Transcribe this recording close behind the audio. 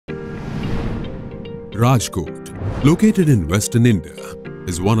Rajkot, located in western India,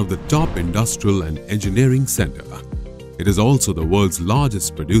 is one of the top industrial and engineering center. It is also the world's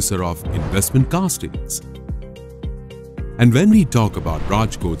largest producer of investment castings. And when we talk about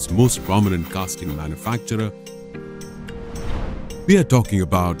Rajkot's most prominent casting manufacturer, we are talking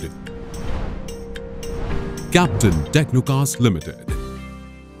about Captain Technocast Limited,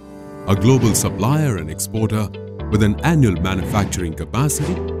 a global supplier and exporter with an annual manufacturing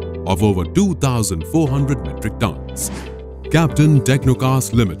capacity of over 2,400 metric tons. Captain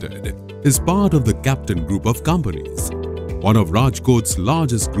Technocast Limited is part of the Captain Group of companies, one of Rajkot's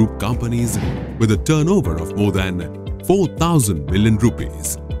largest group companies with a turnover of more than 4,000 million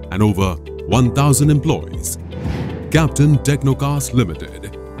rupees and over 1,000 employees. Captain Technocast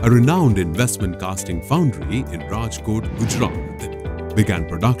Limited, a renowned investment casting foundry in Rajkot, Gujarat, began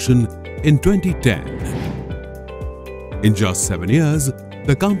production in 2010. In just 7 years,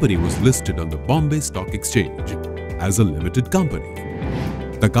 the company was listed on the Bombay Stock Exchange as a limited company.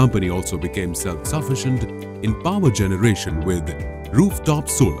 The company also became self-sufficient in power generation with rooftop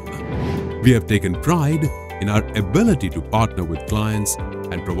solar. We have taken pride in our ability to partner with clients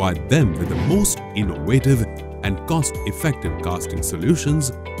and provide them with the most innovative and cost-effective casting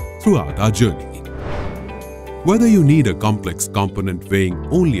solutions throughout our journey. Whether you need a complex component weighing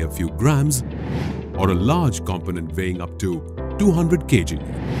only a few grams or a large component weighing up to 200 kg,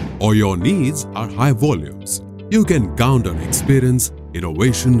 or your needs are high volumes, you can count on experience,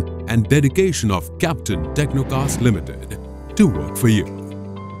 innovation and dedication of Captain Technocast Limited to work for you.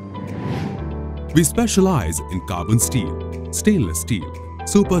 We specialize in carbon steel, stainless steel,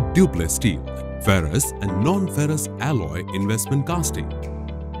 super duplex steel, ferrous and non-ferrous alloy investment casting.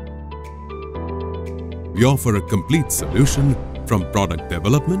 We offer a complete solution from product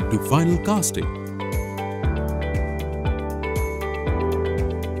development to final casting.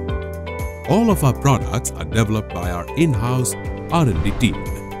 All of our products are developed by our in-house R&D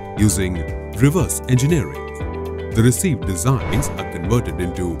team using reverse engineering. The received designs are converted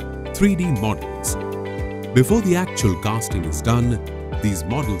into 3D models. Before the actual casting is done, these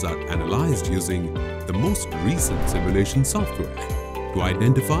models are analyzed using the most recent simulation software to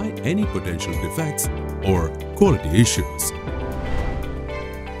identify any potential defects or quality issues.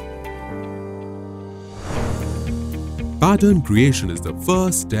 Pattern creation is the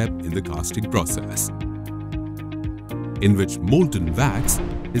first step in the casting process, in which molten wax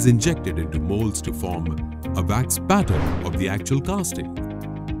is injected into molds to form a wax pattern of the actual casting.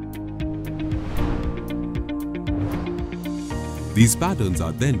 These patterns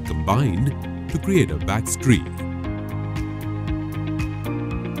are then combined to create a wax tree.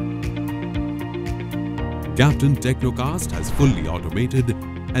 Captain Technocast has fully automated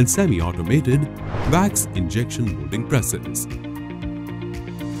and semi-automated wax injection molding presses.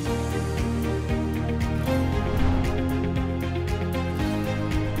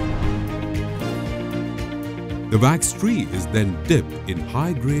 The wax tree is then dipped in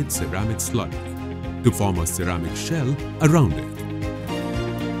high-grade ceramic slurry to form a ceramic shell around it.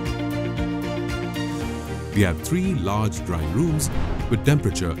 We have 3 large drying rooms with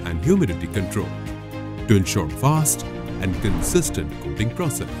temperature and humidity control to ensure fast and consistent coating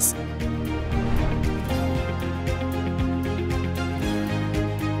process.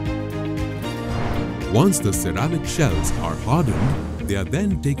 Once the ceramic shells are hardened, they are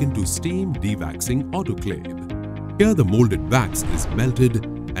then taken to steam dewaxing autoclave. Here the molded wax is melted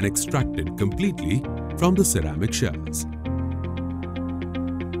and extracted completely from the ceramic shells.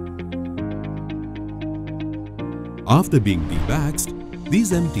 After being dewaxed,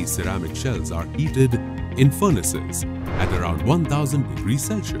 these empty ceramic shells are heated in furnaces at around 1000 degrees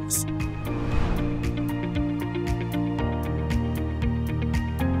Celsius.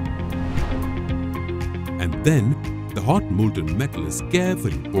 And then the hot molten metal is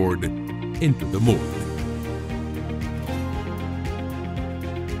carefully poured into the mold.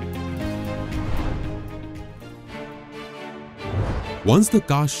 Once the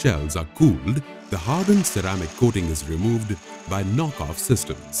cast shells are cooled, the hardened ceramic coating is removed by knock-off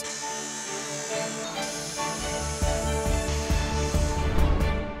systems.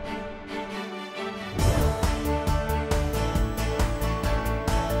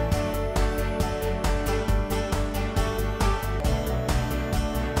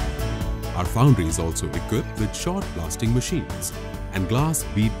 Our foundry is also equipped with short blasting machines and glass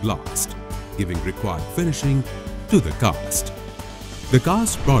bead blast, giving required finishing to the cast. The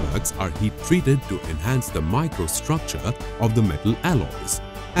cast products are heat treated to enhance the microstructure of the metal alloys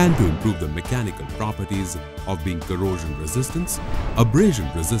and to improve the mechanical properties of being corrosion resistance, abrasion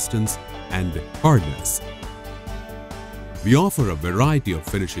resistance and hardness. We offer a variety of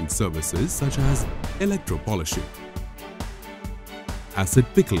finishing services such as electropolishing, acid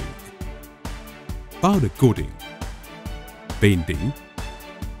pickling, powder coating, painting,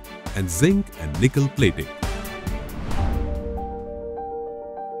 and zinc and nickel plating.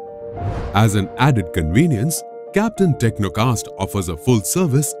 As an added convenience, Captain Technocast offers a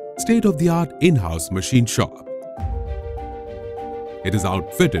full-service, state-of-the-art in-house machine shop. It is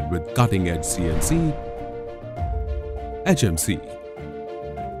outfitted with cutting-edge CNC, HMC,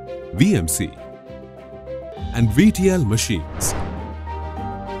 VMC, and VTL machines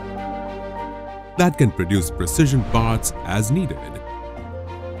that can produce precision parts as needed.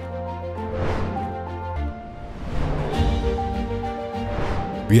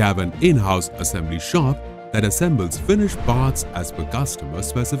 We have an in-house assembly shop that assembles finished parts as per customer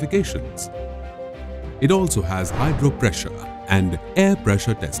specifications. It also has hydro pressure and air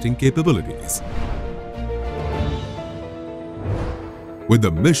pressure testing capabilities. With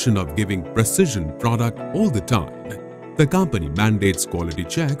the mission of giving precision product all the time, the company mandates quality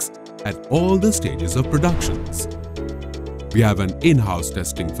checks at all the stages of productions. We have an in-house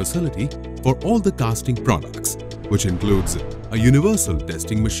testing facility for all the casting products, which includes a universal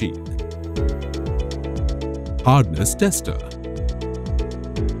testing machine, hardness tester,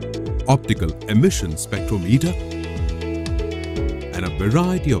 optical emission spectrometer, and a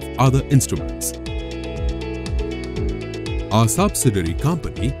variety of other instruments. Our subsidiary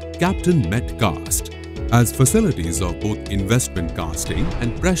company, Captain Metcast, has facilities of both investment casting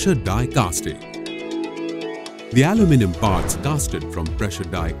and pressure die casting. The aluminium parts casted from pressure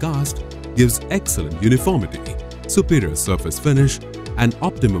die cast gives excellent uniformity, superior surface finish, and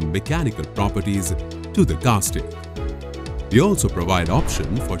optimum mechanical properties to the casting. We also provide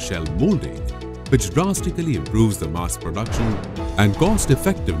option for shell molding, which drastically improves the mass production and cost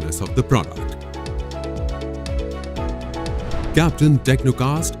effectiveness of the product. Captain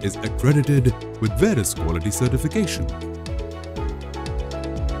Technocast is accredited with various quality certification.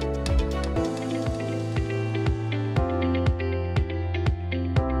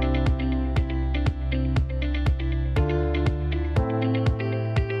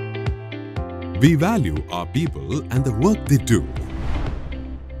 We value our people and the work they do.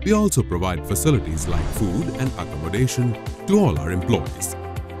 We also provide facilities like food and accommodation to all our employees.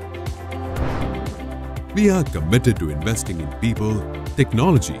 We are committed to investing in people,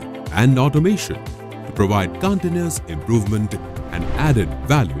 technology, and automation to provide continuous improvement and added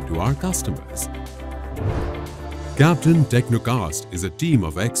value to our customers. Captain Technocast is a team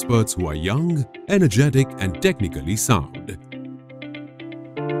of experts who are young, energetic, and technically sound.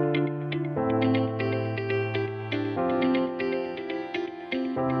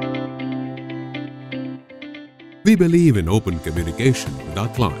 We believe in open communication with our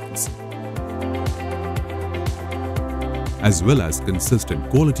clients, as well as consistent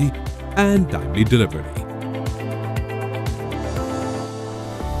quality and timely delivery.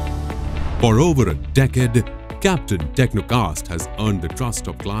 For over a decade, Captain Technocast has earned the trust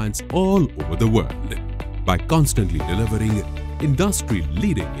of clients all over the world by constantly delivering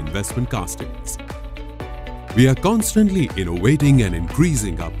industry-leading investment castings. We are constantly innovating and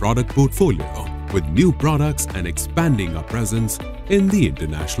increasing our product portfolio with new products and expanding our presence in the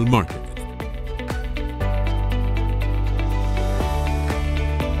international market.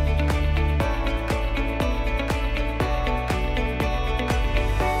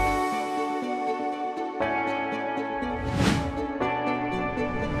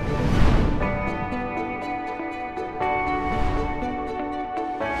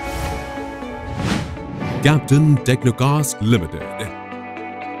 Captain Technocast Limited.